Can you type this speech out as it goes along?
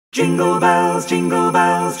Jingle bells, jingle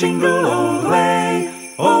all the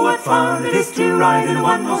way. Oh, what fun it is to ride in a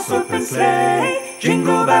one-horse open sleigh.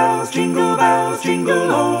 Jingle bells, jingle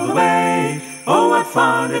all the way. Oh, what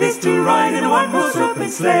fun it is to ride in a one-horse open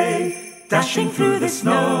sleigh. Dashing through the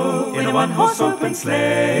snow in a one-horse open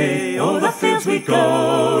sleigh. O'er the fields we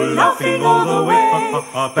go, laughing all the way.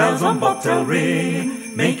 Bells on bobtail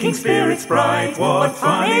ring, making spirits bright. What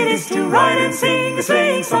fun it is to ride and sing a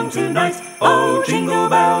sleighing song tonight. Oh, jingle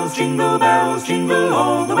bells, jingle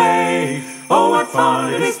all the way. Oh, what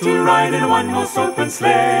fun it is to ride in a one-horse open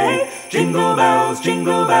sleigh. Jingle bells,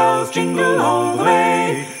 jingle all the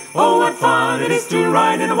way. Oh, what fun it is to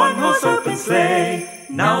ride in a one-horse open sleigh.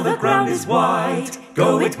 Now the ground is white,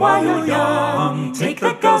 go it while you're young. Take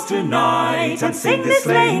the girls tonight and sing this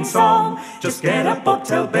sleighing song. Just get a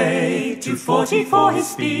bobtail bay, 240 for his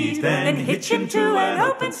speed, then hitch him to an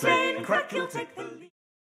open sleigh and crack, you'll take the lead.